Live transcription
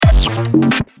Hello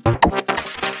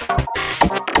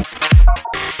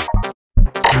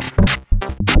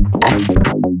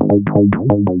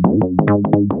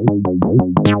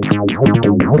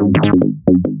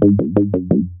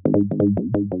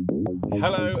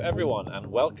everyone and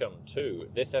welcome to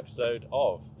this episode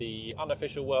of the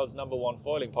unofficial world's number one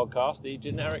foiling podcast, the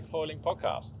Generic Foiling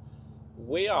Podcast.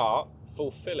 We are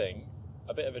fulfilling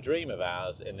a bit of a dream of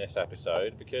ours in this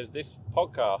episode because this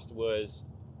podcast was,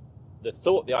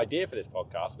 the idea for this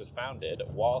podcast was founded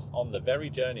whilst on the very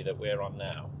journey that we're on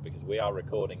now, because we are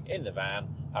recording in the van,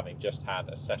 having just had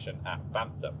a session at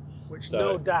Bantham. Which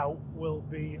no doubt will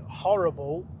be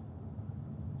horrible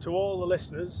to all the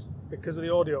listeners because of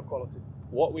the audio quality.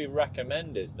 What we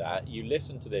recommend is that you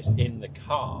listen to this in the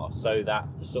car so that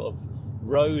the sort of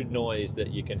road noise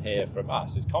that you can hear from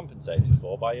us is compensated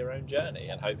for by your own journey,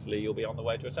 and hopefully you'll be on the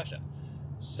way to a session.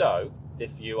 So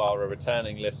if you are a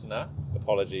returning listener,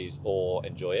 apologies, or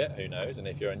enjoy it, who knows, and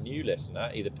if you're a new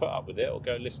listener, either put up with it or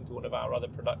go listen to one of our other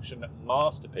production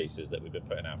masterpieces that we've been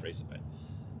putting out recently.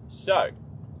 So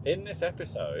in this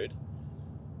episode,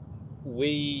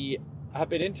 we have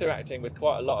been interacting with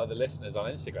quite a lot of the listeners on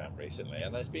Instagram recently,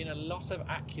 and there's been a lot of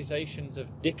accusations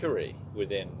of dickery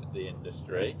within the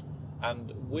industry,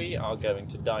 and we are going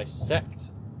to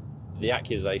dissect the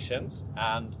accusations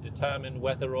and determine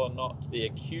whether or not the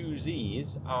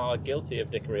accusees are guilty of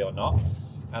dickery or not.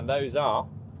 And those are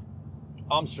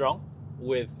Armstrong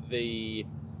with the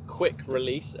quick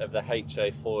release of the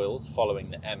HA foils following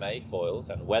the MA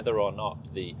foils, and whether or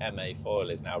not the MA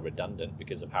foil is now redundant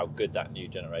because of how good that new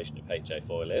generation of HA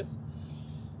foil is.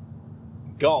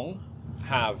 Gong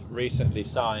have recently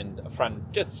signed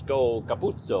Francesco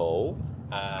Capuzzo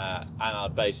and are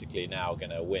basically now going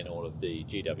to win all of the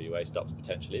GWA stops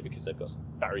potentially because they've got some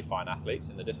very fine athletes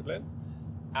in the disciplines.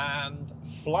 And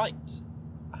Flight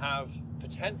have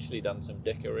potentially done some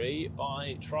dickery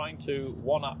by trying to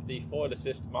one-up the foil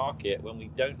assist market when we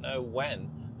don't know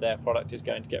when their product is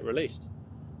going to get released.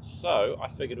 So I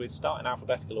figured we'd start in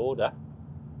alphabetical order.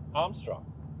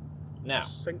 Armstrong. Now,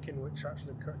 just thinking which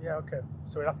actually, yeah, okay.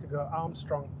 So we'd have to go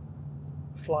Armstrong,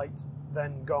 Flight,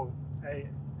 then Gong. A,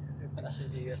 B, C,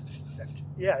 D, F, G.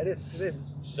 Yeah, it is.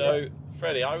 So, yeah.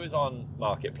 Freddie, I was on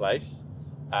Marketplace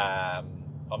on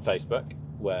Facebook,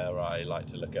 where I like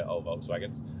to look at old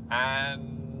Volkswagens,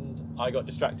 and I got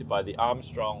distracted by the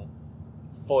Armstrong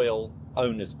foil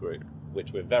owners group,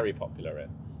 which we're very popular in.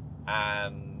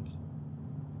 And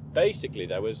basically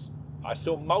I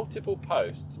saw multiple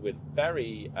posts with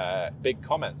very big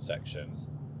comment sections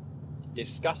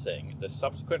discussing the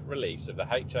subsequent release of the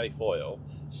HA foil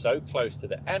so close to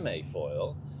the MA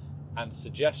foil, and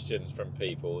suggestions from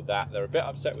people that they're a bit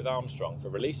upset with Armstrong for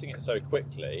releasing it so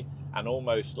quickly and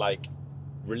almost like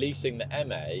releasing the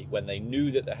MA when they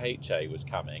knew that the HA was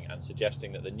coming, and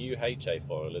suggesting that the new HA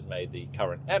foil has made the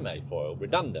current MA foil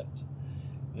redundant.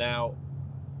 Now,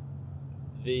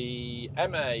 the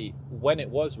MA, when it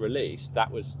was released,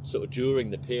 that was sort of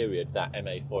during the period that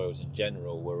MA foils in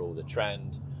general were all the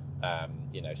trend.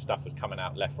 Stuff was coming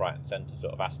out left, right and centre,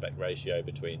 sort of aspect ratio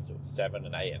between sort of 7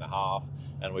 and 8.5,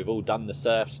 and we've all done the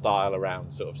surf style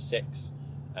around sort of 6,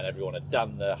 and everyone had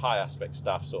done the high aspect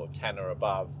stuff sort of 10 or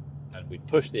above, and we'd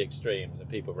push the extremes, and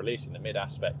people releasing the mid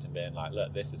aspect and being like,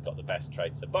 look, this has got the best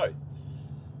traits of both.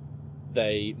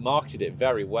 They marketed it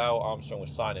very well. Armstrong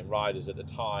was signing riders at the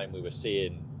time. We were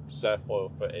seeing surf foil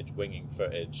footage, winging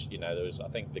footage. I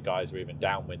think the guys were even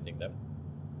downwinding them,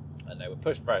 and they were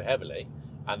pushed very heavily.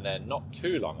 And then not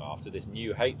too long after, this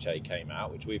new HA came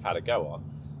out, which we've had a go on,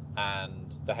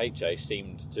 and the HA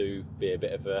seemed to be a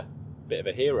bit of a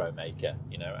hero maker.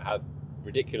 It had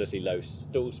ridiculously low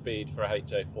stall speed for a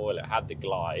HA foil. It had the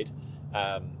glide,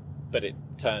 but it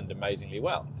turned amazingly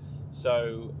well.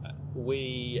 So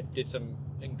we did some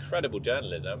incredible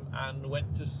journalism and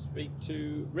went to speak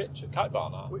to Rich at Kite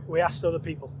Barn. We asked other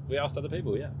people.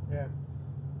 Yeah. Yeah.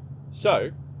 So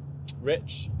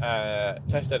Rich,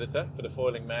 test editor for the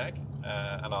Foiling Mag,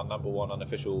 and our number one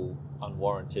unofficial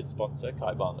unwarranted sponsor,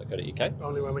 kitebarn.co.uk.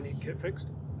 Only when we need kit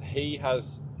fixed. He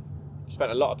has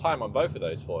spent a lot of time on both of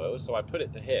those foils, so I put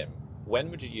it to him, when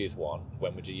would you use one,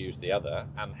 when would you use the other,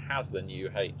 and has the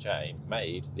new HA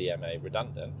made the MA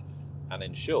redundant? And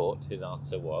in short, his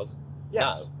answer was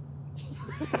yes.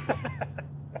 No.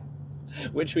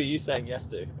 Which were you saying yes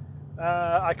to?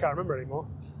 I can't remember anymore.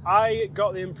 I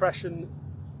got the impression,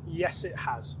 yes, it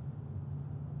has.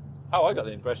 Oh, I got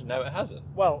the impression, no, it hasn't.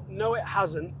 Well, no, it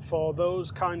hasn't for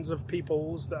those kinds of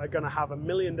peoples that are going to have a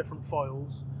million different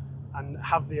foils and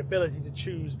have the ability to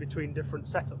choose between different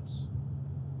setups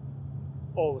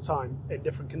all the time in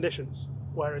different conditions.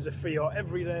 Whereas if for your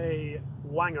everyday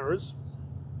wangers,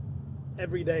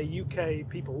 everyday UK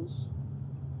peoples,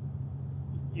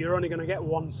 you're only going to get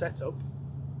one setup,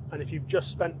 and if you've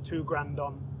just spent £2,000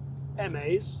 on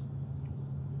MAs,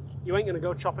 you ain't going to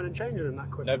go chopping and changing in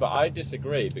that quick. No, but I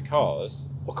disagree because...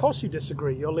 Of course you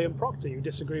disagree. You're Liam Proctor. You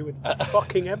disagree with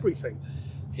fucking everything.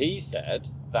 He said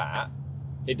that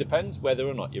it depends whether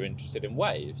or not you're interested in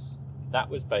waves. That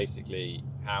was basically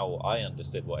how I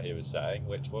understood what he was saying,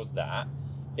 which was that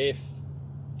if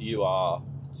you are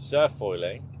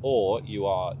surfoiling or you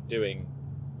are doing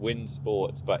wind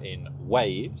sports but in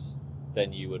waves,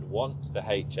 then you would want the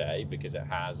HA because it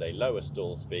has a lower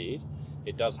stall speed.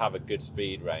 It does have a good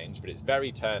speed range, but it's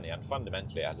very turny, and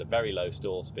fundamentally it has a very low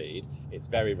stall speed. It's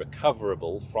very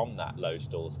recoverable from that low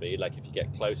stall speed. Like if you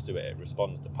get close to it, it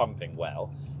responds to pumping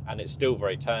well, and it's still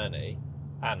very turny,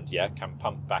 and can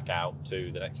pump back out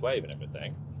to the next wave and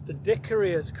everything. The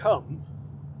dickery has come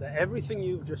that everything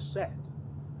you've just said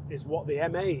is what the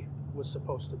MA was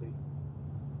supposed to be.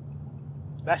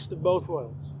 Best of both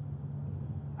worlds.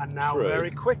 And now True.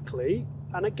 very quickly,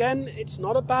 and again, it's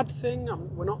not a bad thing,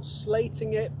 we're not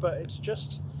slating it, but it's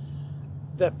just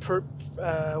the,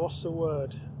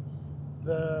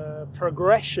 the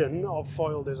progression of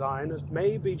foil design has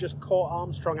maybe just caught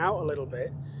Armstrong out a little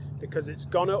bit, because it's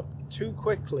gone up too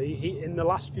quickly in the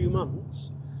last few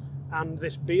months, and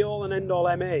this be-all and end-all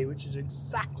MA, which is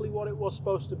exactly what it was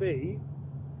supposed to be,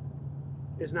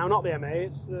 is now not the MA,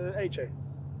 it's the HA.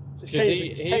 So it's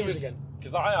changed again.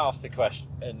 Because I asked the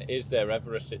question, is there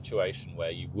ever a situation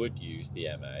where you would use the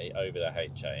MA over the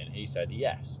HA? And he said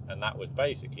yes. And that was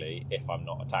basically if I'm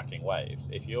not attacking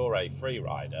waves. If you're a free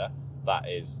rider that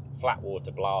is flat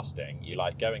water blasting, you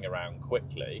like going around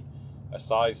quickly, a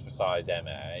size for size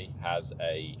MA has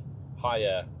a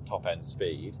higher top end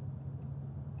speed,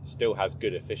 still has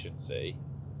good efficiency,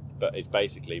 but is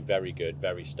basically very good,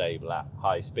 very stable at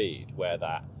high speed, where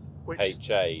that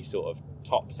HA sort of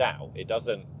tops out.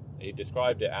 He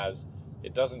described it as,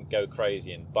 it doesn't go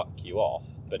crazy and buck you off,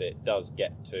 but it does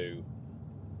get to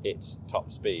its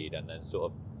top speed and then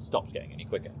sort of stops getting any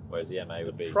quicker, whereas the MA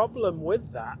would be... The problem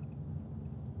with that,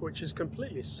 which is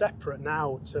completely separate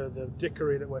now to the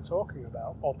dickery that we're talking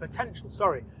about, or potential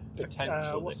dickery.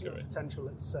 What's the potential?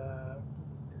 It's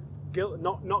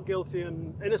not guilty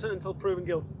and innocent until proven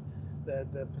guilty.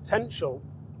 The potential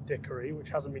dickery,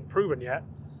 which hasn't been proven yet,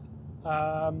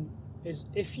 is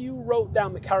if you wrote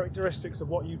down the characteristics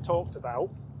of what you talked about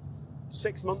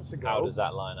 6 months ago... How does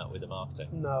that line up with the marketing?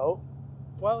 No.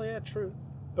 Well, yeah, true.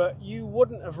 But you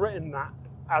wouldn't have written that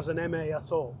as an MA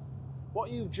at all.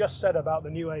 What you've just said about the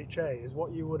new HA is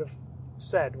what you would have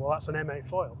said, well, that's an MA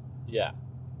foil. Yeah.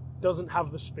 Doesn't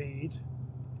have the speed,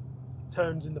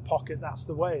 turns in the pocket, that's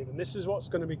the wave. And this is what's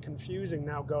going to be confusing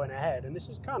now going ahead. And this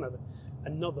is kind of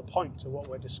another point to what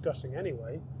we're discussing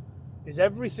anyway, is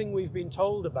everything we've been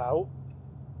told about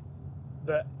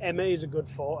that MAs are good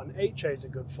for and HAs are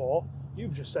good for,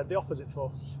 you've just said the opposite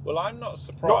for. Well, I'm not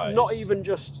surprised. Not even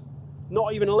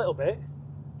a little bit.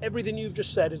 Everything you've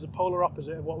just said is the polar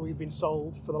opposite of what we've been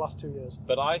sold for the last 2 years.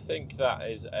 But I think that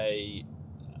is a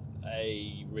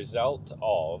result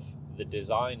of the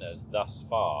designers thus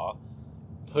far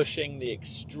pushing the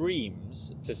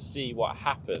extremes to see what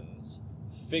happens,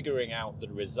 figuring out the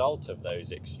result of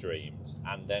those extremes,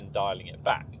 and then dialing it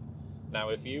back. Now,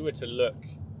 if you were to look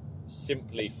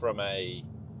simply from a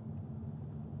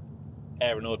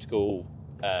aeronautical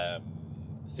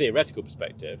theoretical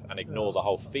perspective and ignore the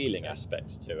whole feeling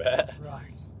aspect to it,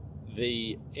 right,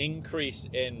 the increase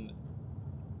in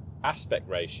aspect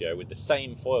ratio with the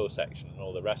same foil section and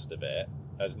all the rest of it,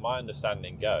 as my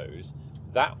understanding goes,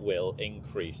 that will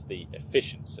increase the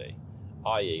efficiency,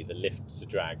 i.e. the lift to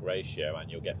drag ratio, and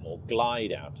you'll get more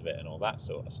glide out of it and all that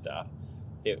sort of stuff.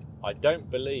 I don't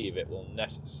believe it will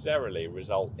necessarily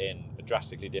result in a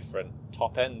drastically different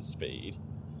top end speed.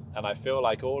 And I feel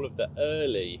like all of the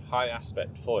early high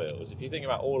aspect foils, if you think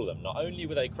about all of them, not only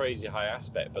were they crazy high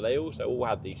aspect, but they also all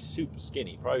had these super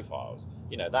skinny profiles.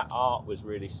 You know, that art was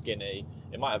really skinny.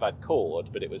 It might have had cord,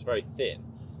 but it was very thin.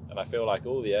 And I feel like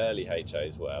all the early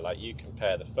HAs were, like you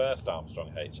compare the first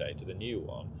Armstrong HA to the new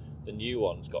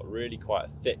one's got really quite a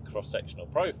thick cross-sectional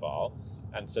profile.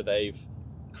 And so they've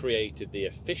created the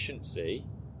efficiency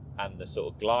and the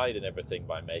sort of glide and everything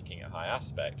by making it high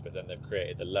aspect, but then they've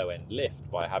created the low end lift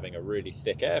by having a really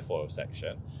thick airfoil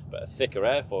section. But a thicker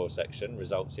airfoil section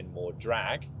results in more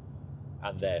drag,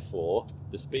 and therefore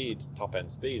the top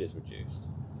end speed is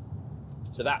reduced.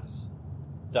 So that's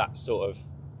sort of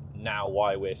now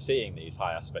why we're seeing these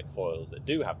high aspect foils that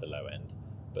do have the low end.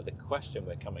 But the question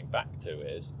we're coming back to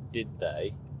is, did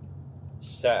they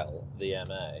sell the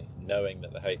MA knowing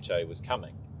that the HA was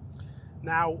coming?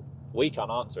 Now, We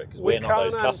can't answer it because We we're not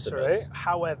those can't answer customers. it.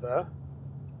 However,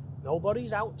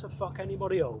 nobody's out to fuck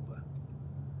anybody over.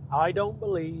 I don't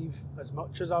believe, as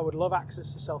much as I would love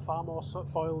access to sell far more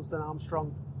foils than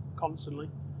Armstrong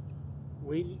constantly,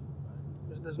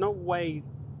 there's no way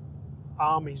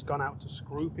Army's gone out to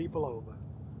screw people over.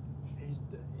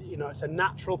 It's a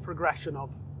natural progression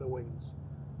of the wings.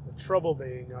 The trouble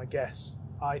being,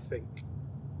 I think,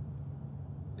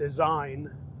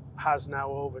 design has now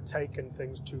overtaken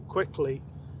things too quickly,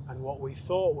 and what we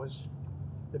thought was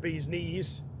the bee's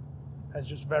knees has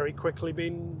just very quickly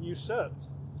been usurped.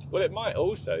 Well, it might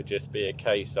also just be a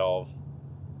case of,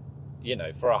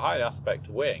 for a high aspect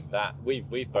wing, that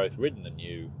we've both ridden the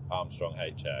new Armstrong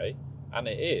HA, and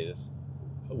it is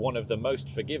one of the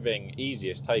most forgiving,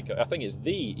 easiest take. I think it's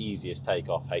the easiest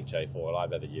takeoff HA foil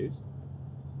I've ever used.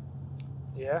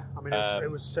 Yeah, I mean, it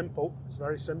was simple. It's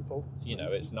very simple.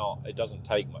 It doesn't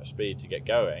take much speed to get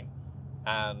going,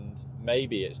 and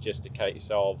maybe it's just a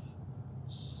case of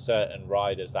certain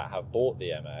riders that have bought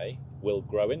the MA will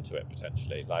grow into it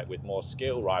potentially, like with more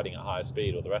skill, riding at higher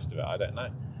speed, or the rest of it. I don't know.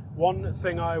 One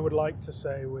thing I would like to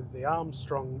say with the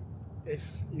Armstrong,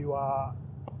 if you are,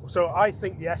 so I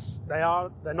think yes,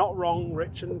 they're not wrong.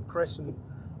 Rich and Chris and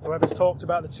whoever's talked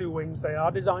about the two wings, they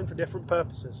are designed for different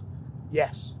purposes.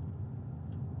 Yes.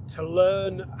 To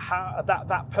learn how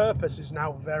that purpose is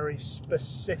now very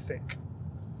specific,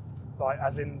 like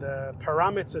as in the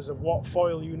parameters of what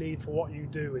foil you need for what you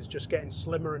do is just getting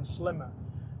slimmer and slimmer.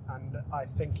 And I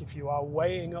think if you are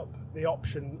weighing up the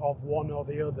option of one or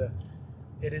the other,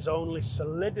 it is only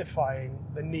solidifying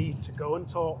the need to go and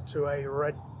talk to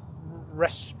a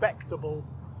respectable,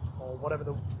 or whatever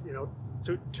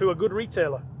to a good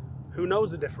retailer who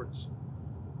knows the difference.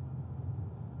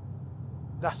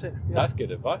 That's it. Yeah. That's good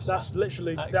advice. That's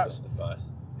literally excellent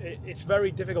advice. It's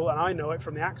very difficult, and I know it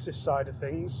from the Axis side of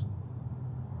things,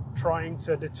 trying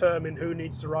to determine who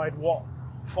needs to ride what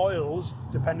foils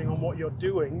depending on what you're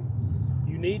doing.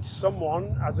 You need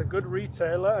someone as a good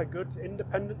retailer, a good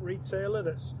independent retailer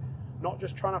that's not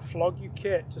just trying to flog you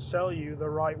kit to sell you the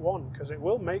right one, because it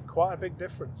will make quite a big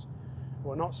difference.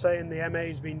 We're not saying the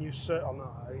MA's been usurped.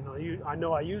 I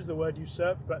know I use the word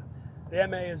usurped, but the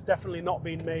MA has definitely not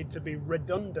been made to be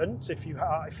redundant if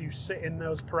you sit in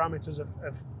those parameters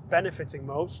of benefiting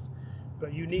most.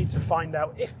 But you need to find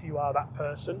out if you are that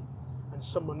person, and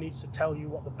someone needs to tell you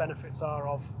what the benefits are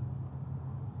of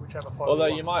whichever foil. Although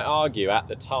you might argue at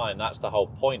the time, that's the whole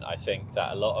point, I think,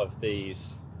 that a lot of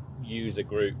these user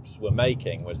groups were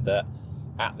making, was that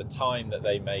at the time that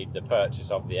they made the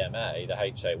purchase of the MA, the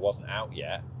HA wasn't out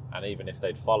yet. And even if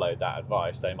they'd followed that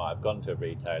advice, they might have gone to a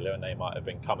retailer and they might have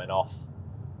been coming off,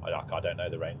 I don't know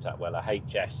the range that well, a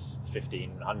HS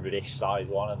 1500-ish size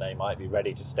one, and they might be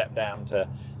ready to step down to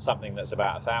something that's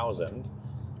about 1,000.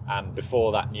 And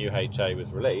before that new HA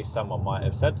was released, someone might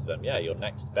have said to them, yeah, your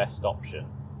next best option,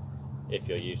 if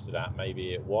you're used to that,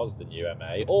 maybe it was the new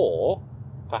MA, or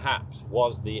perhaps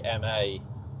was the MA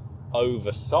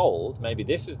oversold. Maybe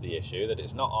this is the issue, that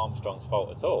it's not Armstrong's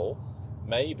fault at all.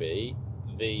 Maybe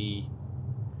the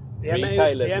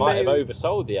retailers might have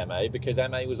oversold the MA because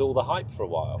MA was all the hype for a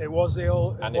while. It was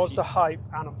the hype,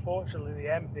 and unfortunately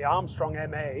the Armstrong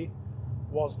MA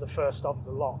was the first of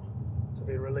the lot to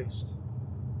be released,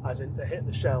 as in to hit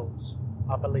the shelves,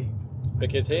 I believe.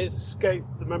 Because the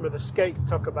skate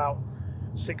took about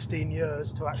 16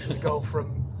 years to actually go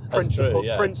from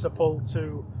principle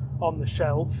to on the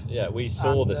shelf. Yeah, we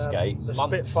saw the skate. The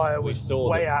Spitfire was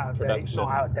way out of date. Not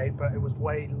out of date, but it was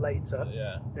way later.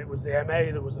 Yeah. It was the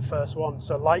MA that was the first one.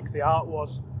 So like the art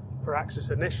was for Axis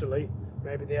initially,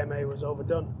 maybe the MA was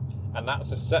overdone. And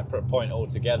that's a separate point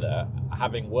altogether.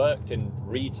 Having worked in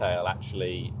retail,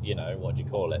 actually, what do you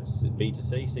call it?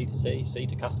 B2C, C2C, C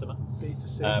to customer?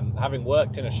 B2C. Having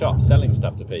worked in a shop selling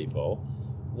stuff to people,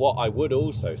 what I would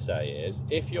also say is,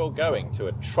 if you're going to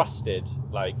a trusted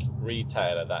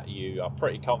retailer that you are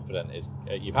pretty confident is,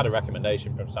 you've had a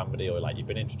recommendation from somebody, or you've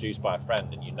been introduced by a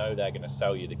friend and they're going to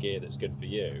sell you the gear that's good for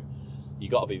you,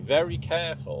 you've got to be very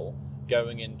careful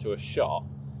going into a shop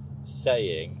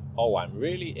saying, oh, I'm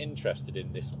really interested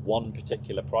in this one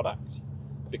particular product.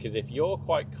 Because if you're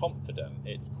quite confident,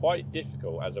 it's quite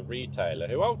difficult as a retailer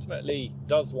who ultimately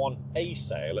does want a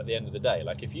sale at the end of the day.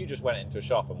 Like if you just went into a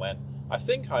shop and went, I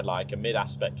think I'd like a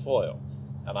mid-aspect foil.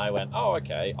 And I went, oh,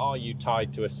 okay, are you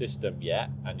tied to a system yet?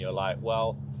 And you're like,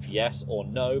 well, yes or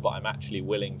no, but I'm actually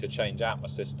willing to change out my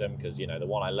system because, the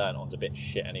one I learned on's a bit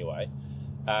shit anyway.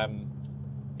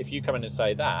 If you come in and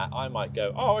say that, I might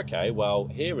go, oh, okay, well,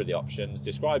 here are the options,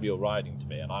 describe your riding to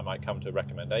me, and I might come to a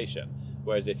recommendation.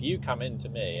 Whereas if you come in to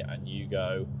me and you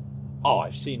go, oh,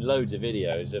 I've seen loads of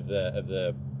videos of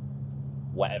the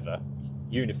whatever,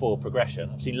 uniform progression.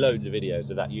 I've seen loads of videos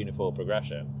of that uniform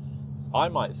progression. I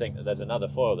might think that there's another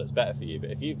foil that's better for you,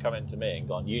 but if you've come into me and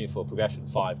gone uniform progression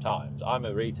 5 times, I'm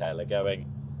a retailer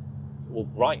going, well,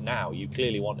 right now you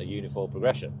clearly want a uniform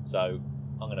progression, so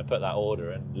I'm going to put that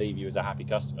order and leave you as a happy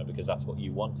customer because that's what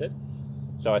you wanted.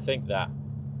 So I think that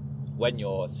when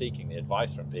you're seeking the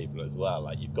advice from people as well,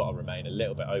 like, you've got to remain a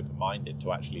little bit open-minded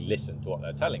to actually listen to what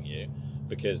they're telling you,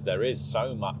 because there is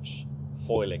so much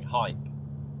foiling hype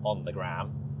on the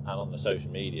gram and on the social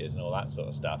medias and all that sort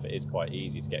of stuff. It is quite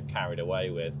easy to get carried away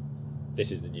with,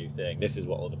 this is the new thing, this is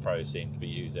what all the pros seem to be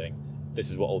using,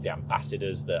 this is what all the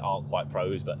ambassadors that aren't quite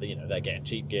pros but they're getting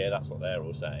cheap gear, that's what they're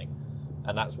all saying.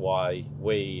 And that's why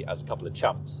we, as a couple of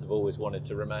chumps, have always wanted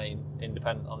to remain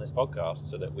independent on this podcast,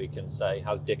 so that we can say,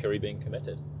 has dickery been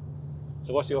committed?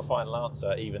 So what's your final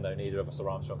answer, even though neither of us are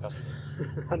Armstrong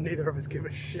customers? And neither of us give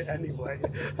a shit anyway.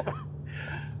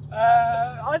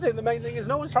 I think the main thing is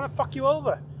no one's trying to fuck you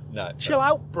over. No. Chill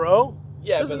out, bro.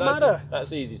 Yeah, doesn't but matter.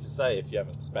 That's easy to say if you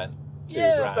haven't spent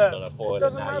 $2 but grand on a foil it and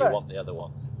doesn't now matter. you want the other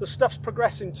one. The stuff's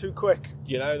progressing too quick.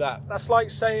 Do you know that? That's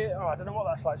like saying, I don't know what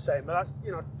that's like saying, but that's, Do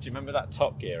you remember that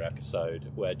Top Gear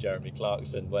episode where Jeremy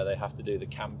Clarkson, where they have to do the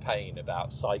campaign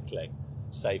about cycling,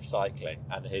 safe cycling,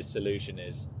 and his solution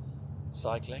is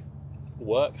cycling?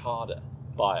 Work harder,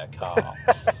 buy a car.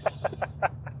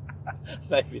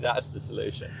 Maybe that's the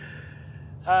solution.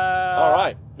 All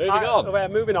right, moving on. We're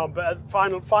moving on, but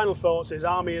final thoughts is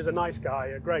Army is a nice guy,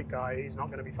 a great guy. He's not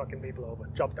going to be fucking people over.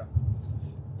 Job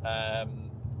done.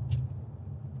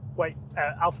 Wait,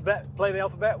 alphabet. Play the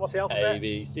alphabet. What's the alphabet? A,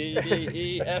 B, C, D,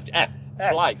 E, F, F.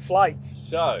 F. Flight.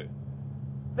 So,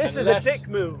 this is a dick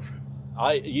move.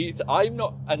 I'm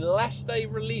not, unless they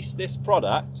release this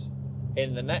product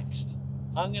in the next,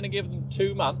 I'm going to give them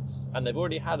 2 months, and they've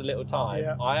already had a little time.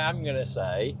 Yeah. I am going to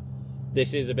say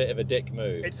this is a bit of a dick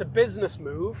move. It's a business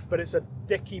move, but it's a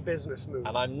dicky business move.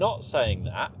 And I'm not saying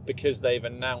that because they've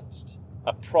announced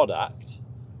a product.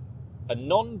 A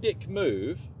non-dick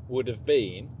move would have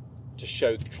been to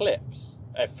show clips.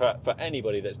 For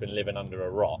anybody that's been living under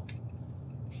a rock,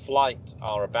 Flight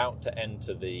are about to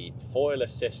enter the foil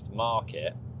assist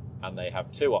market, and they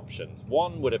have 2 options.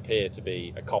 One would appear to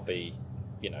be a copy,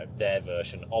 their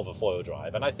version of a foil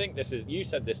drive. And I think you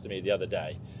said this to me the other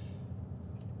day.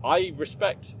 I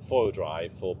respect Foil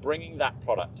Drive for bringing that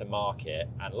product to market,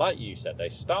 and like you said, they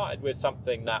started with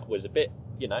something that was a bit,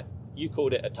 you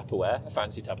called it a Tupperware, a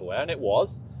fancy Tupperware, and it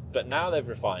was, but now they've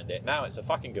refined it. Now it's a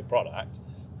fucking good product,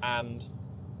 and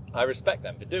I respect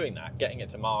them for doing that, getting it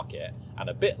to market. And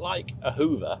a bit like a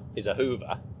Hoover is a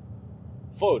Hoover,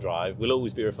 Foil Drive will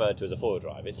always be referred to as a foil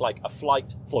drive. It's like a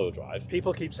Flight foil drive.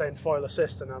 People keep saying foil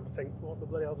assist, and I think, what the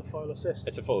bloody hell's a foil assist?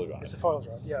 It's a foil drive. It's a foil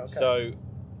drive, yeah, okay. So,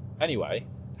 anyway,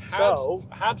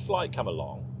 had Flight come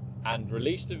along and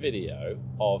released a video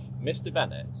of Mr.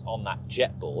 Bennett on that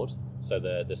jet board, so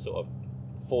the sort of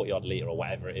 40-odd litre or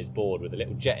whatever it is board with a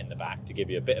little jet in the back to give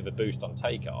you a bit of a boost on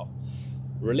takeoff,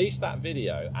 released that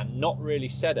video and not really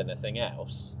said anything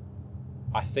else,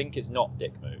 I think it's not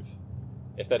dick move.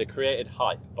 If they'd have created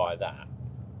hype by that.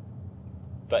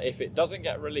 But if it doesn't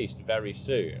get released very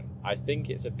soon, I think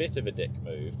it's a bit of a dick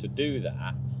move to do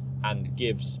that and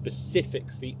give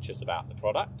specific features about the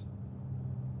product,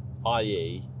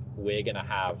 i.e. we're going to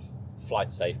have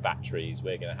flight safe batteries,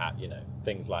 we're going to have,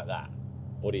 things like that.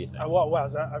 What do you think? What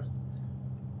was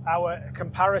our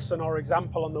comparison or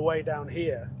example on the way down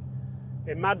here?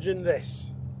 Imagine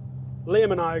this.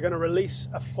 Liam and I are going to release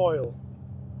a foil.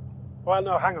 Well,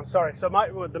 no, hang on, sorry. So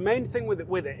the main thing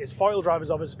with it is Foil Drive has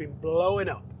obviously been blowing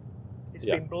up. It's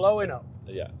been blowing up.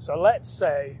 Yeah. So let's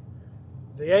say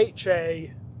the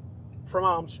HA from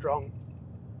Armstrong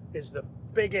is the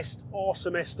biggest,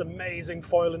 awesomest, amazing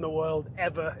foil in the world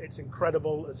ever. It's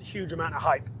incredible. There's a huge amount of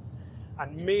hype.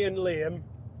 And me and Liam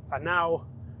are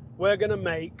we're going to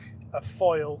make a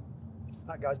foil.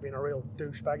 That guy's been a real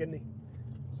douchebag, isn't he?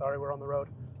 Sorry, we're on the road.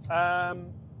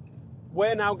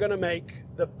 We're now going to make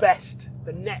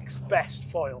the next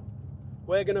best foil.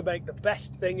 We're going to make the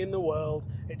best thing in the world.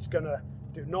 It's going to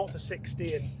do 0 to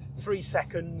 60 in 3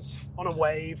 seconds on a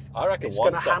wave. I reckon it's 1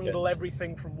 going to second. handle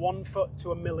everything from 1 foot to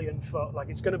 1,000,000 foot. Like,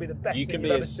 it's going to be the best You thing can you've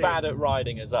be ever as seen. bad at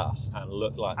riding as us and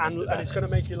look like Mr. Bennett. And it's going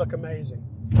to make you look amazing.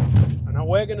 And now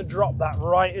we're going to drop that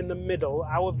right in the middle.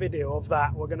 Our video of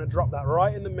that, we're going to drop that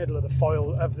right in the middle of the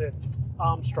foil of the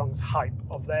Armstrong's hype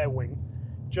of their wing,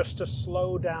 just to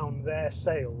slow down their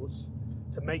sales,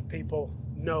 to make people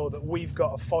know that we've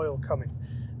got a foil coming.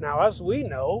 Now, as we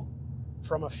know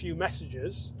from a few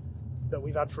messages that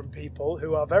we've had from people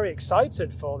who are very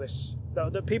excited for this,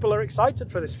 that people are excited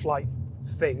for this flight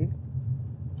thing,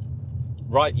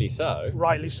 Rightly so.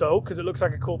 Rightly so, because it looks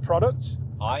like a cool product.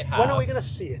 When are we going to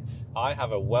see it? I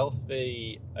have a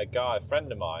friend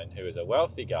of mine who is a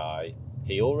wealthy guy.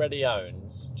 He already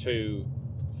owns 2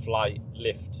 flight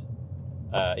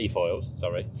e-foils.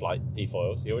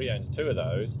 He already owns 2 of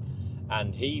those.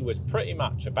 And he was pretty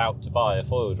much about to buy a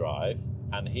foil drive,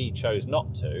 and he chose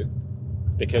not to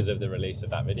because of the release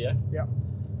of that video. Yeah.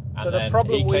 And so the then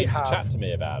problem he came to chat to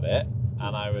me about it,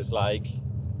 and I was like,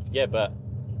 yeah, but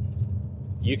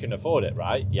you can afford it,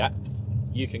 right? Yeah.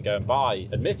 You can go and buy,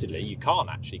 admittedly, you can't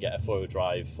actually get a foil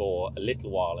drive for a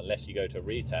little while unless you go to a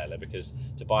retailer, because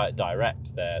to buy it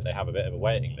direct, they have a bit of a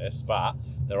waiting list. But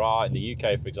there are, in the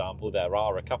UK, for example, there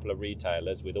are a couple of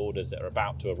retailers with orders that are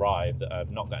about to arrive that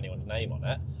have not got anyone's name on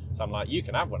it. So I'm like, you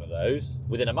can have one of those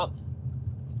within a month.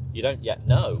 You don't yet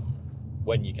know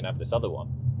when you can have this other one.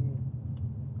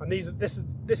 And this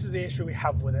is the issue we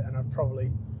have with it, and I've probably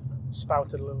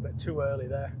spouted a little bit too early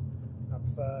there.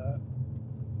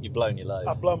 You've blown your load.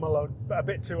 I've blown my load a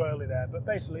bit too early there, but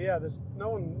basically, yeah, there's no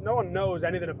one knows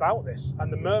anything about this,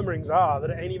 and the murmurings are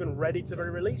that it ain't even ready to be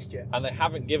released yet. And they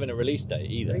haven't given a release date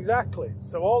either. Exactly.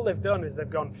 So all they've done is they've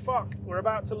gone, fuck, we're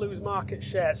about to lose market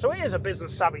share. So it is a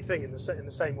business savvy thing in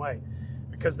the same way,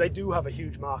 because they do have a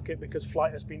huge market, because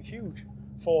flight has been huge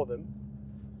for them.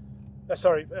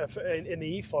 In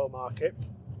the e-foil market.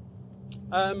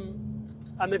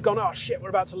 And they've gone, oh shit, we're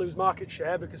about to lose market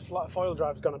share because foil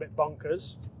drive's gone a bit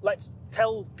bonkers. Let's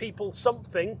tell people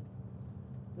something,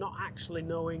 not actually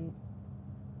knowing,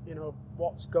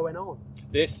 what's going on.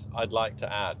 This, I'd like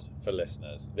to add for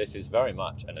listeners, this is very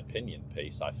much an opinion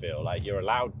piece, I feel. Like, you're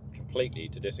allowed completely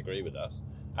to disagree with us,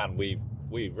 and we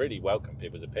really welcome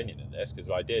people's opinion in this, because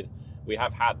we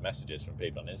have had messages from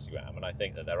people on Instagram, and I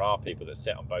think that there are people that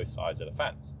sit on both sides of the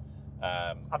fence.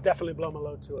 I've definitely blown my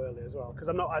load too early as well, because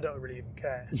I don't really even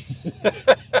care.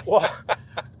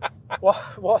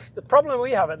 What's the problem we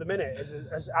have at the minute is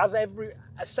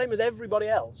same as everybody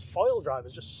else, foil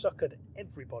drivers just suckered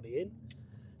everybody in.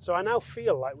 So I now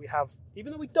feel like we have,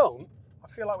 even though we don't, I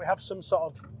feel like we have some sort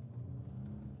of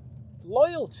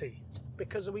loyalty,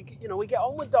 because we get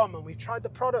on with them and we've tried the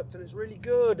product and it's really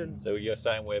good. And so you're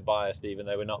saying we're biased even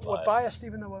though we're not biased? We're biased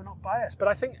even though we're not biased. But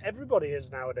I think everybody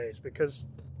is nowadays, because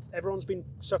everyone's been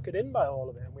suckered in by all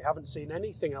of it, and we haven't seen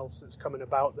anything else that's coming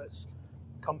about that's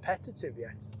competitive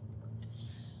yet.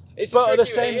 It's but a at the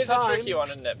same it's time, a tricky one,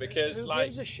 isn't it? Because who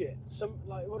gives a shit?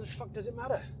 What the fuck does it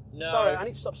matter? No. Sorry, I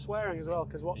need to stop swearing as well,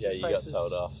 because what's his you face's got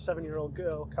told off. 7-year-old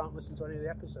girl can't listen to any of the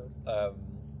episodes.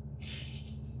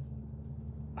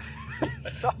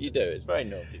 You do. It's very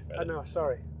naughty, Freddie. I know.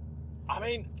 Sorry. I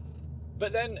mean,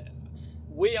 but then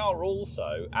we are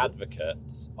also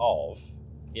advocates of.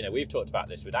 We've talked about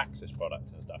this with AWSI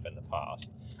products and stuff in the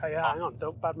past. Hey, hang on,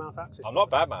 don't badmouth AWSI. I'm not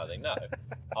badmouthing, no.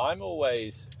 I'm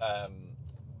always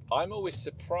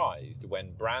surprised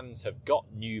when brands have got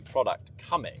new product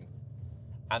coming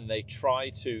and they try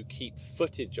to keep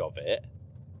footage of it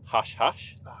hush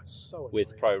hush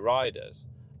with pro riders.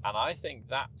 And I think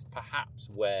that's perhaps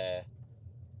where...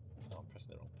 Oh, I'm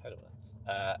pressing the wrong pedal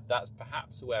there. That's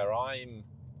perhaps where I'm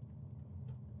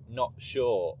not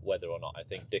sure whether or not I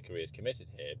think Dickery is committed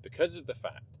here, because of the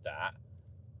fact that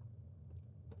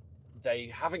they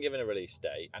haven't given a release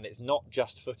date and it's not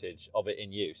just footage of it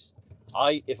in use.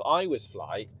 If I was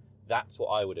Flight, that's what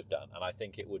I would have done, and I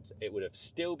think it would have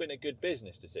still been a good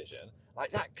business decision.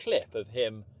 Like that clip of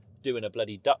him doing a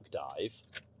bloody duck dive,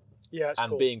 it's and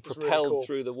cool. being It's propelled really cool.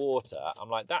 through the water. I'm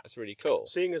like, that's really cool.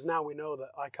 Seeing as now we know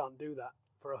that I can't do that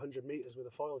for 100 metres with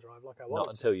a foil drive like I want.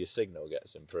 Not until your signal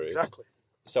gets improved. Exactly.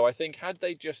 So I think had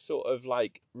they just sort of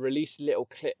like released little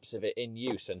clips of it in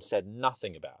use and said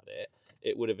nothing about it,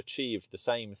 it would have achieved the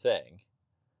same thing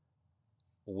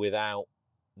without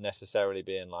necessarily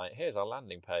being like, here's our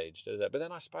landing page. But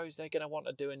then I suppose they're going to want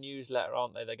to do a newsletter,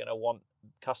 aren't they? They're going to want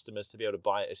customers to be able to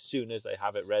buy it as soon as they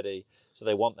have it ready. So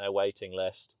they want their waiting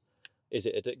list. Is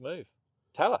it a dick move?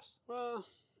 Tell us. Well,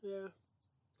 yeah.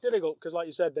 It's difficult because, like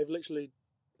you said, they've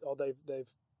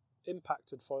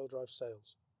impacted foil drive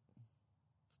sales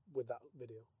with that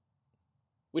video.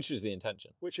 Which was the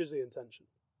intention.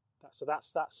 So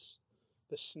that's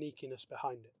the sneakiness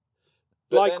behind it.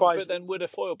 But Likewise, then would a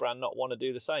foil brand not want to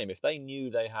do the same? If they knew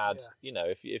they had,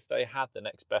 if they had the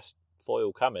next best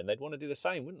foil coming, they'd want to do the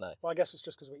same, wouldn't they? Well, I guess it's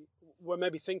just because we're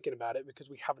maybe thinking about it because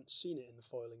we haven't seen it in the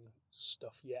foiling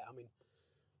stuff yet. I mean,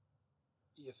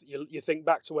 you think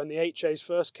back to when the HAs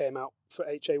first came out, for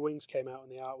HA wings came out,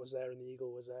 and the art was there, and the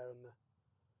eagle was there, and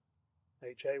the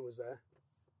HA was there.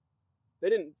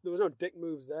 There was no dick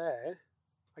moves there.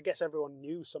 I guess everyone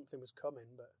knew something was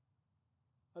coming, but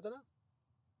I don't know.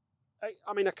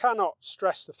 I mean, I cannot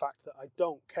stress the fact that I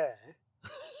don't care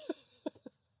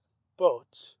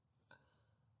But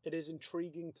it is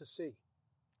intriguing to see.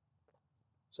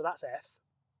 So that's F.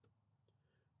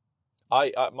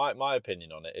 My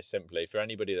opinion on it is simply, for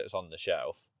anybody that's on the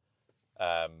shelf,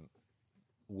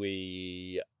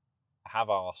 we have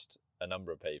asked a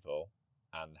number of people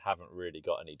and haven't really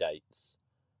got any dates.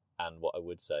 And what I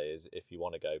would say is, if you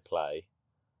want to go play,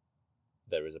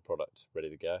 there is a product ready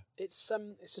to go. It's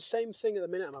the same thing at the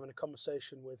minute. I'm having a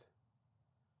conversation with.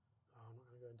 Oh, I'm not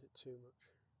going to go into it too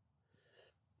much.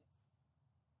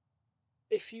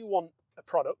 If you want a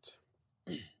product,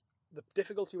 the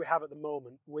difficulty we have at the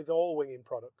moment with all winging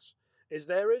products is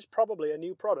there is probably a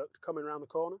new product coming around the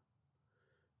corner.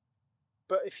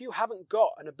 But if you haven't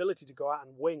got an ability to go out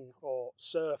and wing or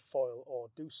surf foil or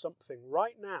do something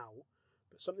right now,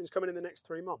 but something's coming in the next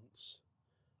 3 months,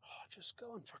 just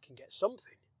go and fucking get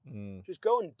something. Just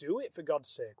go and do it, for God's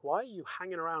sake. Why are you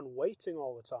hanging around waiting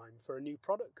all the time for a new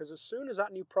product? Because as soon as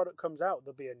that new product comes out,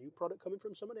 there'll be a new product coming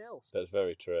from somebody else. That's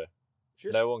very true.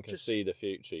 No one can see the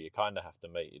future. You kind of have to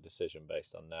make your decision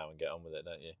based on now and get on with it,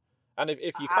 don't you? And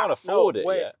if you can't afford it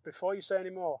yet... Before you say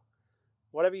any more,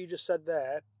 whatever you just said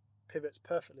there pivots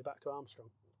perfectly back to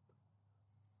Armstrong.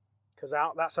 Because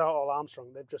that's how all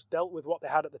Armstrong, they've just dealt with what they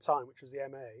had at the time, which was the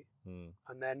MA,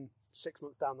 and then 6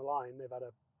 months down the line, they've had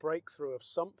a breakthrough of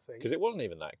something. Because it wasn't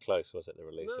even that close, was it, the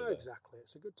release of it? No, exactly.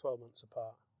 It's a good 12 months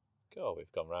apart. God,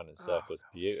 we've gone round in circles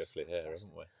beautifully here,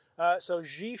 haven't we? So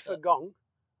G for gong.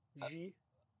 G.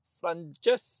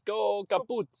 Francesco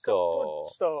Gabuzzo.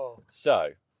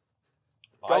 So,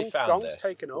 I found Gong's this.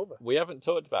 taken over. We haven't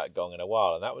talked about Gong in a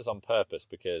while, and that was on purpose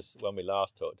because when we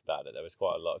last talked about it, there was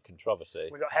quite a lot of controversy.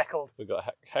 We got heckled. We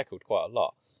got heckled quite a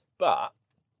lot. But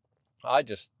I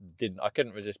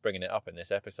couldn't resist bringing it up in this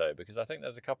episode because I think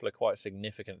there's a couple of quite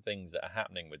significant things that are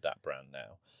happening with that brand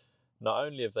now. Not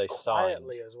only have they signed...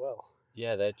 Quietly as well.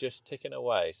 Yeah, they're just ticking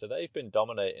away. So they've been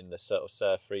dominating the sort of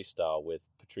surf freestyle with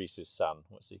Patrice's son.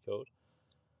 What's he called?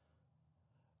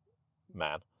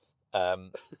 Man.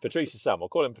 Patrice's son. We'll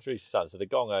call him Patrice's son. So the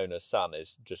Gong owner's son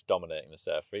is just dominating the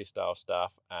surf freestyle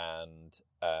stuff. And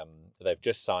they've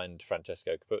just signed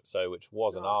Francesco Capuzzo, which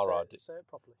was an RRD. Say it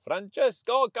properly.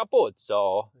 Francesco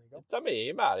Capuzzo. It's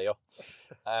me, Mario.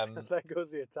 There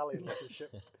goes the Italian leadership.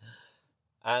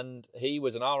 And he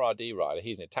was an RRD rider.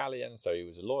 He's an Italian, so he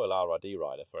was a loyal RRD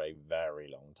rider for a very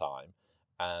long time.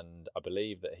 And I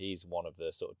believe that he's one of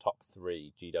the sort of top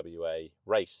 3 GWA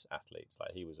race athletes.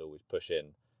 Like, he was always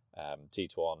pushing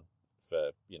T1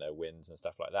 for, wins and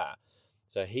stuff like that.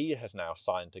 So he has now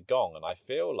signed to Gong. And I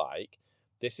feel like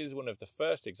this is one of the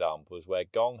first examples where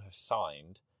Gong has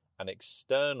signed an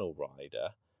external rider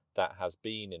that has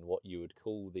been in what you would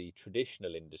call the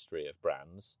traditional industry of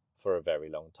brands for a very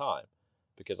long time.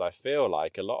 Because I feel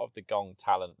like a lot of the Gong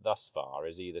talent thus far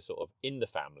is either sort of in the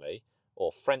family or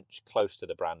French close to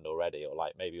the brand already, or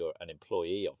like maybe you're an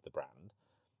employee of the brand.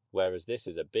 Whereas this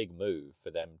is a big move for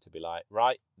them to be like,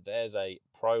 right, there's a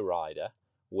pro rider,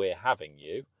 we're having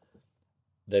you.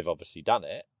 They've obviously done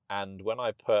it. And when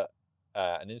I put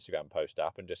an Instagram post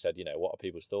up and just said, what are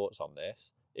people's thoughts on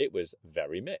this? It was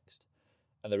very mixed.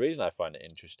 And the reason I find it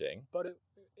interesting... But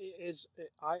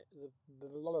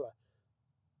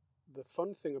the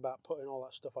fun thing about putting all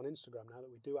that stuff on Instagram now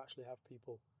that we do actually have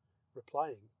people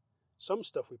replying, some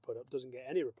stuff we put up doesn't get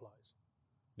any replies.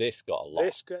 This got a lot.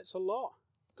 This gets a lot.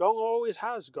 Gong always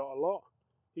has got a lot.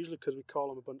 Usually because we call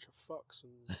them a bunch of fucks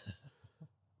and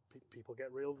people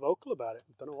get real vocal about it.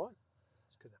 I don't know why.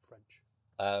 It's because they're French.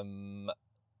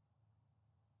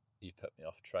 You put me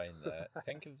off train there.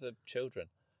 Think of the children.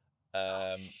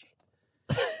 Shit.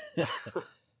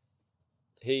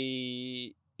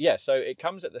 So it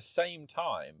comes at the same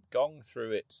time. Gong,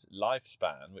 through its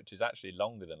lifespan, which is actually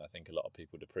longer than I think a lot of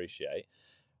people would appreciate,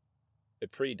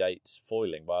 it predates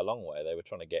foiling by a long way. They were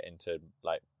trying to get into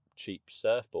like cheap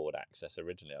surfboard access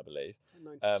originally, I believe.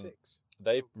 96.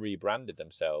 They've rebranded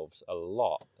themselves a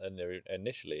lot, and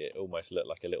initially it almost looked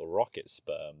like a little rocket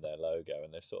sperm, their logo,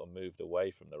 and they've sort of moved away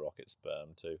from the rocket sperm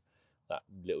to that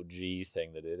little G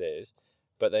thing that it is.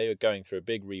 But they are going through a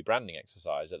big rebranding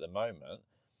exercise at the moment.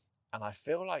 And I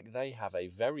feel like they have a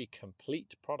very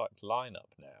complete product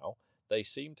lineup now. They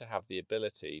seem to have the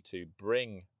ability to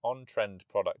bring on-trend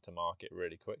product to market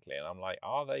really quickly. And I'm like,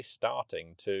 are they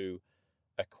starting to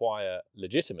acquire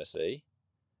legitimacy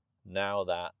now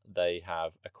that they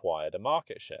have acquired a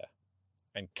market share?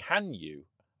 And can you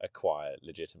acquire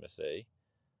legitimacy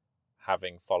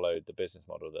having followed the business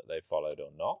model that they've followed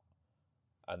or not?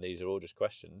 And these are all just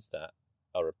questions that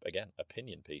are, again,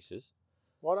 opinion pieces.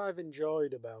 What I've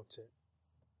enjoyed about it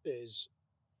is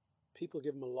people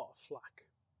give them a lot of flack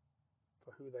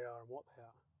for who they are and what they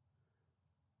are.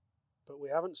 but we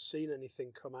haven't seen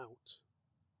anything come out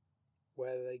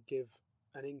where they give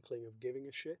an inkling of giving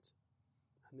a shit,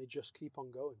 and they just keep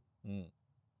on going.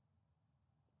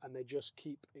 And they just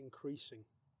keep increasing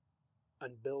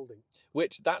and building.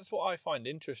 Which, that's what I find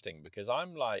interesting, because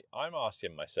I'm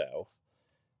asking myself,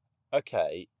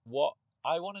 okay,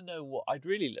 I want to know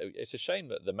it's a shame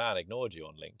that the man ignored you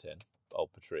on LinkedIn,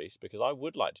 old Patrice, because I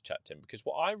would like to chat to him, because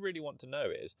what I really want to know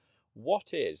is,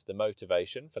 what is the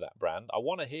motivation for that brand? I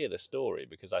want to hear the story,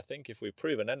 because I think if we've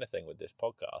proven anything with this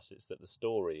podcast, it's that the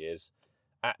story is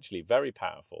actually very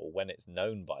powerful when it's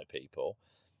known by people.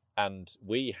 And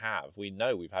we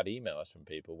know we've had emails from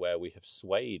people where we have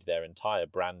swayed their entire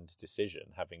brand decision,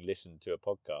 having listened to a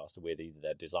podcast with either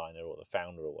their designer or the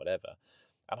founder or whatever.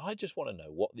 And I just want to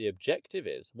know what the objective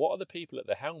is. What are the people at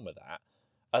the helm of that?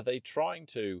 Are they trying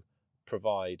to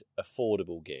provide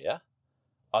affordable gear?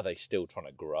 Are they still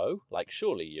trying to grow? Like,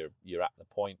 surely you're at the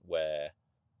point where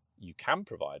you can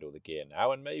provide all the gear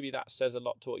now, and maybe that says a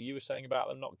lot to what you were saying about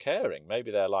them not caring.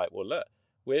 Maybe they're like, well, look,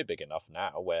 we're big enough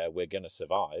now where we're going to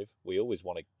survive. We always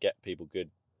want to get people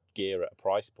good gear at a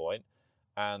price point,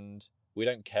 and we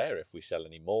don't care if we sell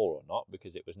any more or not,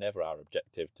 because it was never our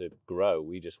objective to grow.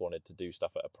 We just wanted to do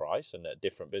stuff at a price and a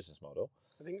different business model.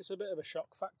 I think it's a bit of a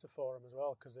shock factor for them as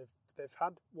well, because they've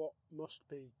had what must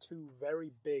be two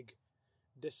very big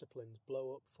disciplines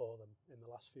blow up for them in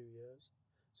the last few years.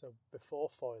 So before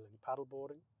foiling,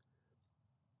 paddleboarding,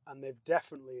 and they've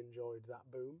definitely enjoyed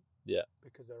that boom. Yeah,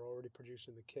 because they're already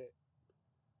producing the kit.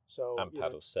 So and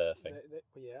paddle surfing.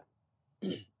 Yeah,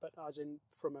 but as in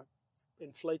from a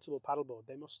inflatable paddleboard,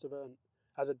 they must have earned,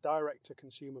 as a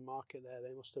direct-to-consumer market there,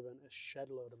 they must have earned a shed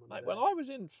load of money. Like when I was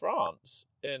in France,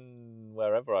 in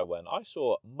wherever I went, I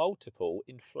saw multiple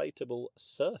inflatable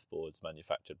surfboards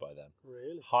manufactured by them.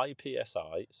 Really? High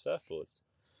PSI surfboards.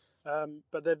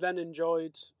 But they've then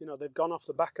enjoyed, they've gone off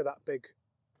the back of that big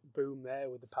boom there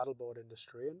with the paddleboard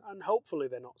industry, and hopefully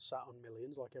they're not sat on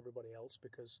millions like everybody else,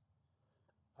 because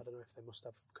I don't know if they must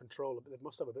have control, but they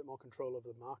must have a bit more control over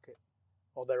the market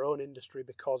or their own industry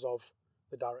because of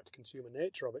the direct consumer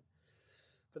nature of it.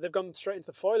 But they've gone straight into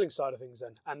the foiling side of things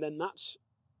then, and then that's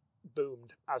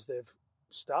boomed as they've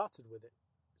started with it.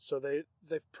 So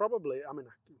they've probably, I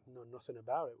know nothing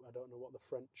about it. I don't know what the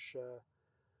French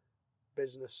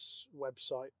business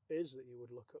website is that you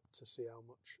would look up to see how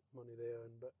much money they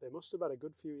earn, but they must have had a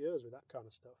good few years with that kind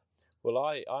of stuff. Well,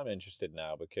 I'm interested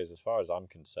now, because as far as I'm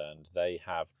concerned, they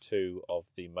have two of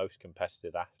the most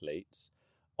competitive athletes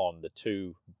on the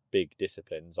two big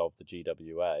disciplines of the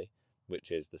GWA,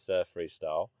 which is the surf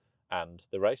freestyle and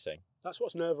the racing. That's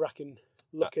what's nerve-wracking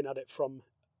looking at it from...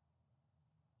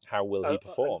 How will he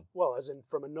perform? As in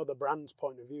from another brand's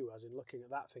point of view, as in looking at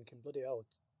that thinking, bloody hell,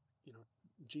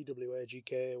 GWA,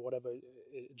 GK, whatever,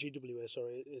 GWA,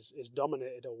 is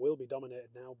dominated or will be dominated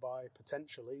now by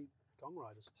potentially gong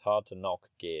riders. It's hard to knock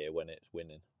gear when it's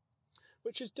winning.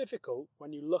 Which is difficult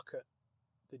when you look at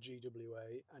the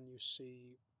GWA and you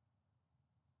see...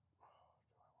 do I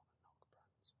want to knock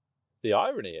brands? The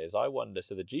irony is, I wonder,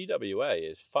 so the GWA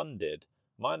is funded...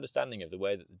 My understanding of the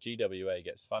way that the GWA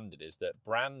gets funded is that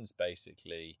brands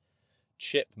basically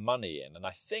chip money in, and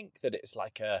I think that it's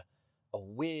like a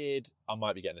weird, I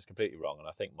might be getting this completely wrong, and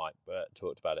I think Mike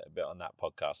talked about it a bit on that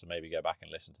podcast, so maybe go back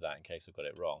and listen to that in case I've got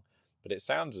it wrong. But it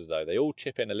sounds as though they all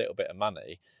chip in a little bit of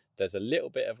money. There's a little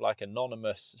bit of like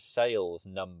anonymous sales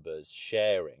numbers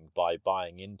sharing by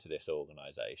buying into this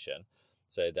organisation.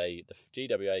 So the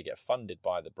GWA get funded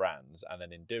by the brands, and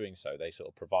then in doing so, they sort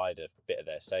of provide a bit of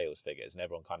their sales figures, and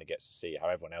everyone kind of gets to see how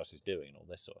everyone else is doing and all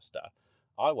this sort of stuff.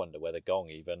 I wonder whether Gong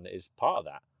even is part of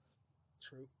that.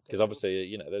 True. Because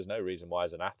obviously, there's no reason why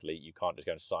as an athlete you can't just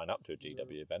go and sign up to a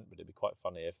GW event, but it'd be quite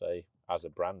funny if they, as a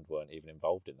brand, weren't even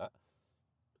involved in that.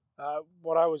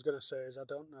 What I was going to say is I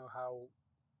don't know how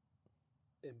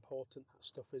important that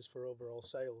stuff is for overall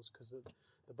sales, because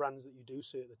the brands that you do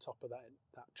see at the top of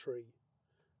that tree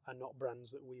are not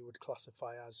brands that we would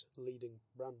classify as leading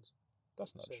brands.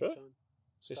 That's not true.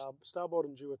 Starboard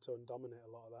and Duotone dominate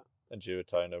a lot of that. And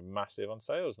Duotone are massive on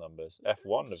sales numbers.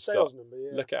 F1 have sales number,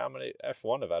 yeah. Look at how many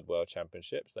F1 have had world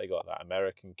championships. They got that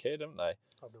American kid, haven't they?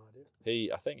 I've no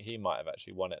idea. I think he might have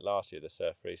actually won it last year, the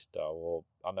surf freestyle. Or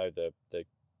I know the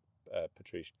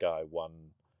Patrice guy won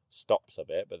stops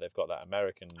of it, but they've got that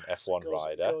American F1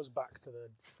 rider. It goes back to the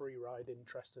free ride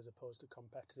interest as opposed to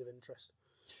competitive interest.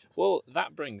 Well,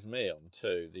 that brings me on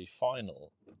to the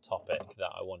final topic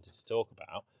that I wanted to talk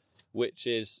about, which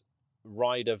is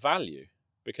rider value.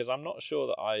 Because I'm not sure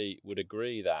that I would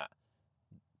agree that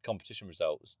competition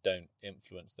results don't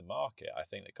influence the market. I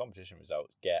think that competition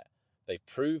results they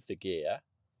prove the gear,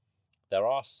 there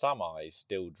are some eyes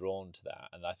still drawn to that,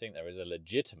 and I think there is a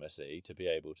legitimacy to be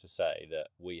able to say that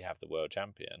we have the world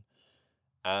champion.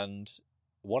 And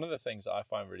one of the things that I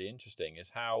find really interesting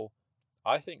is how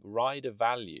I think rider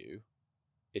value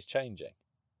is changing.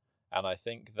 And I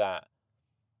think that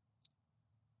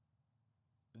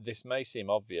this may seem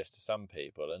obvious to some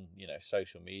people, and, you know,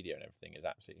 social media and everything is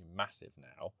absolutely massive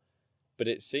now, but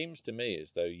it seems to me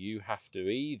as though you have to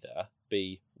either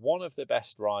be one of the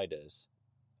best riders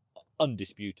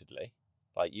undisputedly,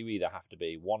 like you either have to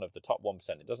be one of the top 1%,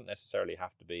 it doesn't necessarily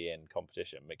have to be in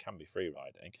competition, it can be free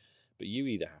riding, but you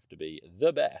either have to be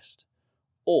the best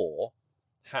or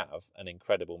have an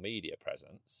incredible media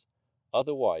presence,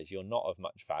 otherwise you're not of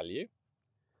much value.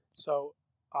 So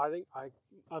I think I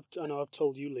know I've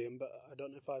told you, Liam, but I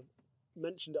don't know if I've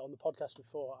mentioned it on the podcast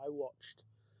before. I watched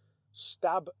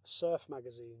Stab Surf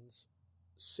Magazine's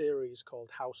series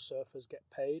called How Surfers Get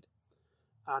Paid.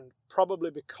 And probably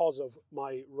because of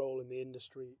my role in the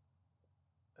industry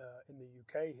in the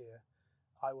UK here,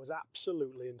 I was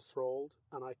absolutely enthralled,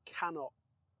 and I cannot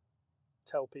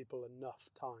tell people enough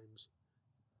times,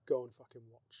 go and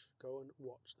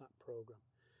watch that program,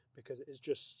 because it is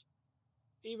just,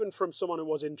 even from someone who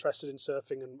was interested in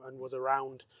surfing and was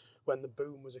around when the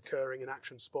boom was occurring in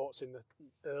action sports in the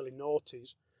early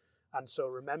noughties, and so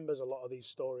remembers a lot of these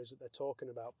stories that they're talking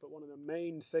about. But one of the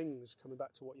main things, coming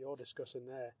back to what you're discussing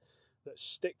there, that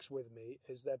sticks with me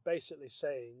is they're basically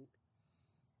saying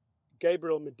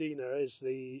Gabriel Medina, I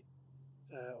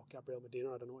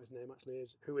don't know what his name actually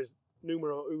is, who is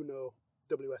numero uno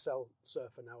WSL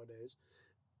surfer nowadays.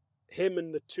 Him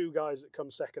and the two guys that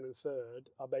come second and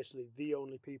third are basically the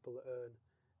only people that earn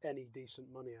any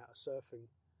decent money out of surfing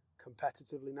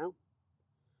competitively now.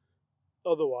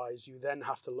 Otherwise, you then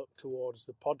have to look towards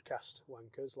the podcast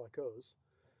wankers like us,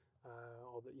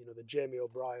 or the Jamie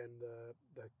O'Brien,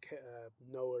 the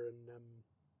Noah and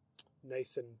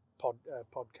Nathan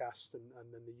podcast,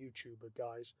 and then the YouTuber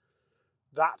guys.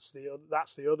 That's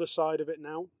the other side of it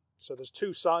now. So there's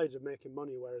two sides of making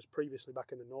money, whereas previously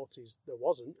back in the noughties there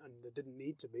wasn't, and there didn't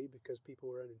need to be, because people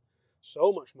were earning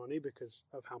so much money because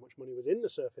of how much money was in the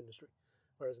surf industry.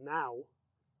 Whereas now,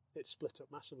 it's split up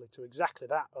massively to exactly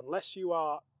that. Unless you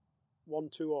are 1,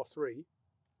 2, or 3,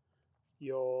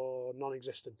 you're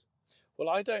non-existent. Well,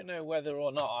 I don't know whether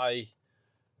or not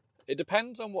it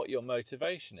depends on what your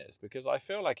motivation is, because I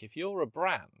feel like if you're a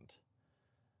brand,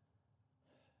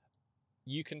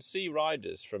 you can see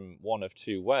riders from one of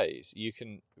two ways. You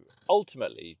can,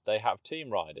 ultimately, they have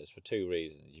team riders for two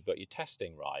reasons. You've got your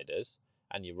testing riders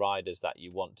and your riders that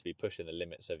you want to be pushing the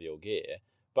limits of your gear.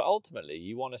 But ultimately,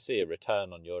 you want to see a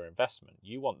return on your investment.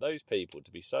 You want those people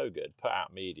to be so good, put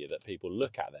out media that people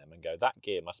look at them and go, that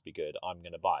gear must be good, I'm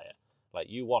going to buy it. Like,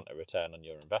 you want a return on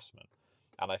your investment.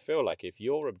 And I feel like if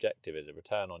your objective is a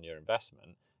return on your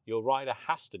investment, your rider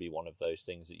has to be one of those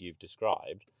things that you've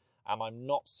described. And I'm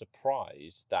not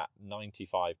surprised that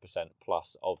 95%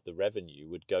 plus of the revenue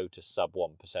would go to sub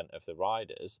 1% of the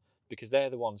riders, because they're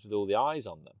the ones with all the eyes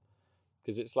on them.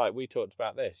 Because it's like, we talked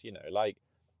about this, like,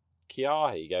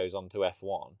 Kiahi goes on to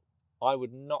F1. I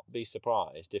would not be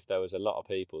surprised if there was a lot of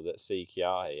people that see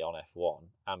Kiahi on F1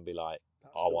 and be like,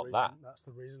 I want that. That's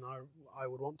the reason I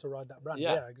would want to ride that brand.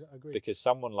 Yeah, I agree. Because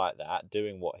someone like that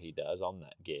doing what he does on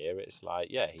that gear, it's like,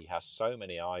 yeah, he has so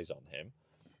many eyes on him.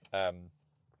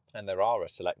 And there are a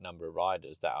select number of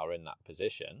riders that are in that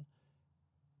position.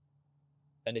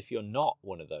 And if you're not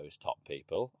one of those top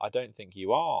people, I don't think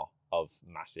you are of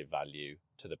massive value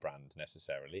to the brand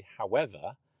necessarily.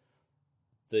 However,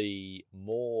 the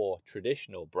more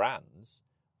traditional brands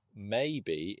may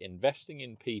be investing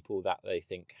in people that they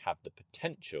think have the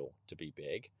potential to be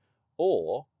big,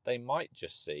 or they might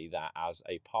just see that as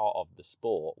a part of the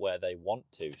sport where they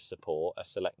want to support a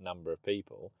select number of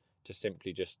people to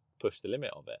simply just push the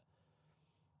limit of it.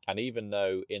 And even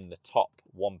though in the top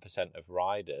 1% of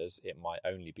riders, it might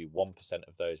only be 1%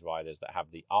 of those riders that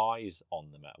have the eyes on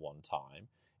them at one time,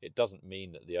 it doesn't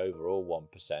mean that the overall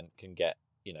 1% can get,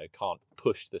 can't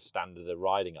push the standard of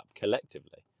riding up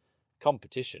collectively.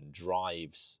 Competition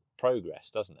drives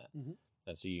progress, doesn't it? Mm-hmm.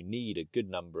 And so you need a good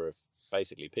number of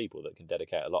basically people that can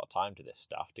dedicate a lot of time to this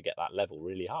stuff to get that level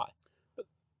really high. But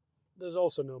there's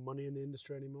also no money in the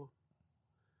industry anymore.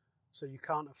 So you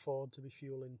can't afford to be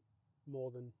fueling more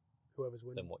than whoever's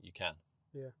winning. Than what you can.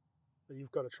 Yeah. But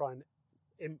you've got to try and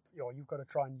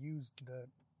use the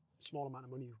small amount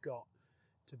of money you've got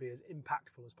to be as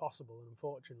impactful as possible. And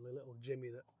unfortunately, little Jimmy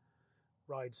that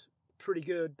rides pretty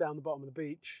good down the bottom of the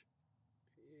beach,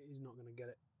 he's not going to get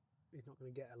it. He's not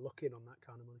going to get a look in on that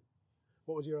kind of money.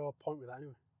 What was your point with that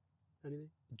anyway? Anything?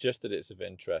 Just that it's of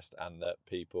interest and that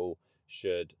people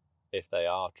should if they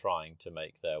are trying to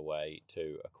make their way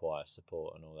to acquire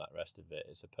support and all that rest of it,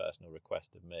 it's a personal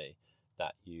request of me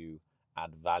that you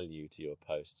add value to your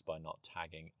posts by not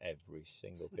tagging every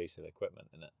single piece of equipment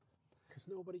in it. Because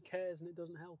nobody cares and it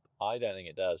doesn't help. I don't think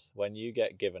it does. When you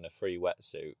get given a free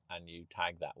wetsuit and you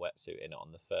tag that wetsuit in it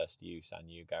on the first use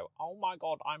and you go, oh my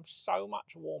God, I'm so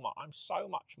much warmer, I'm so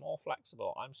much more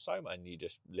flexible, and you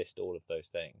just list all of those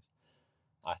things.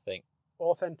 I think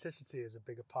authenticity is a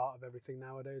bigger part of everything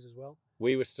nowadays as well.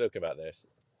 We were talking about this.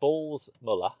 Balls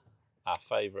Muller, our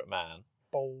favourite man.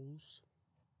 Balls.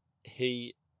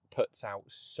 He puts out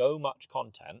so much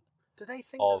content. Do they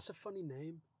think that's a funny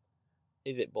name?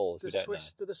 Is it Balls? We don't know.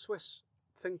 Do the Swiss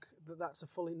think that that's a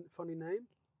funny name?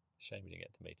 Shame we didn't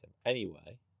get to meet him.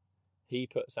 Anyway, he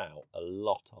puts out a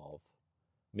lot of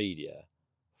media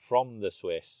from the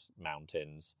Swiss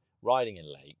mountains, riding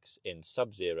in lakes in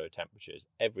sub-zero temperatures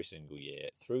every single year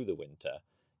through the winter.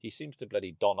 He seems to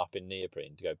bloody don up in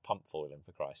neoprene to go pump foiling,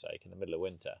 for Christ's sake, in the middle of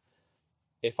winter.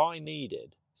 If I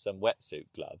needed some wetsuit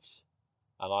gloves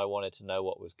and I wanted to know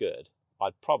what was good,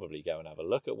 I'd probably go and have a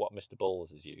look at what Mr.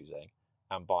 Balls is using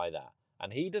and buy that.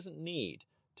 And he doesn't need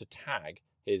to tag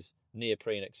his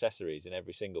neoprene accessories in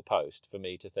every single post for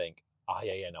me to think,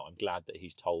 no, I'm glad that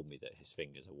he's told me that his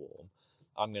fingers are warm.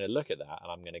 I'm going to look at that and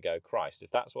I'm going to go, Christ,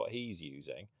 if that's what he's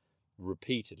using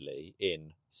repeatedly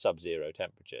in sub-zero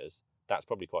temperatures, that's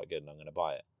probably quite good and I'm going to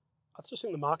buy it. I just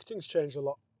think the marketing's changed a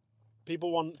lot.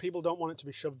 People don't want it to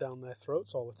be shoved down their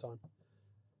throats all the time.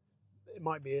 It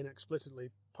might be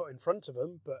inexplicitly put in front of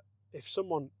them, but if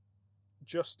someone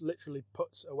just literally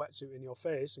puts a wetsuit in your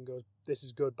face and goes, this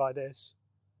is good, buy this,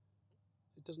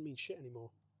 it doesn't mean shit anymore.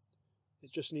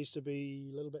 It just needs to be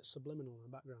a little bit subliminal in the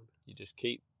background. You just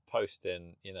keep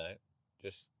posting,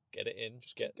 just get it in,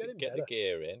 just get the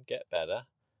gear in, get better,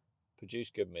 produce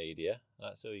good media.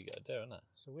 That's all you got to do, isn't it?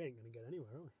 So we ain't going to get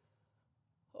anywhere, are we?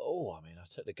 Oh, I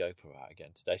took the GoPro out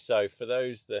again today. So for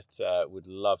those that would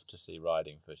love to see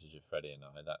riding footage of Freddie and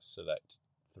I, that's select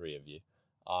 3 of you.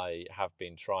 I have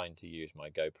been trying to use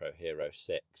my GoPro Hero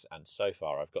 6, and so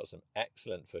far I've got some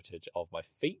excellent footage of my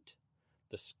feet,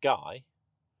 the sky,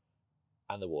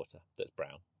 and the water that's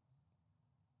brown.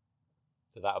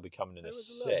 So that'll be coming in a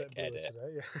sick edit.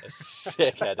 Today, yeah. A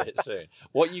sick edit soon.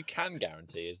 What you can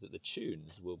guarantee is that the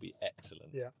tunes will be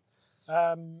excellent. Yeah.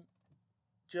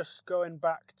 Just going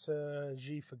back to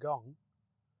G for Gong,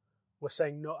 we're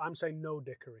saying no. I'm saying no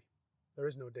dickery. There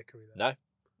is no dickery there. No,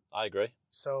 I agree.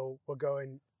 So we're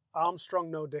going Armstrong,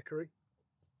 no dickery.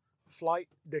 Flight,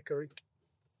 dickery.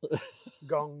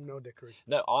 Gong, no dickery.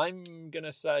 No, I'm going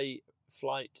to say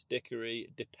flight, dickery,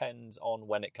 depends on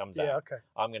when it comes out. Yeah, okay.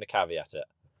 I'm going to caveat it.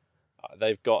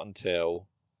 They've got until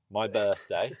my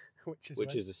birthday,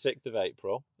 which is the 6th of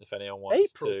April. If anyone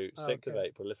wants to, 6th of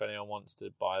April, if anyone wants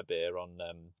to buy a beer on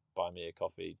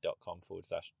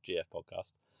buymeacoffee.com/GF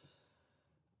podcast.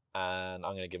 And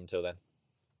I'm going to give them till then.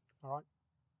 All right.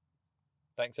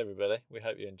 Thanks, everybody. We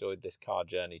hope you enjoyed this car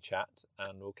journey chat,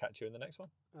 and we'll catch you in the next one.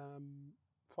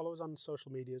 Follow us on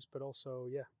social medias, but also,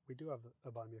 we do have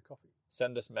a Buy Me a Coffee.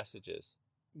 Send us messages.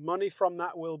 Money from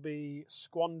that will be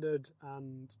squandered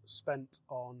and spent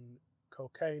on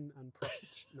cocaine and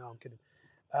prostitution. No, I'm kidding.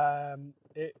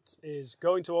 It is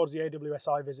going towards the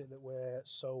AWSI visit that we're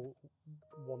so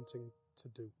wanting to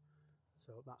do.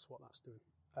 So that's what that's doing.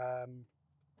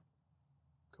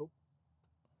 Cool.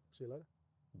 See you later.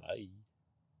 Bye.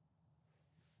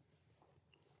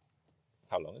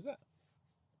 How long is that?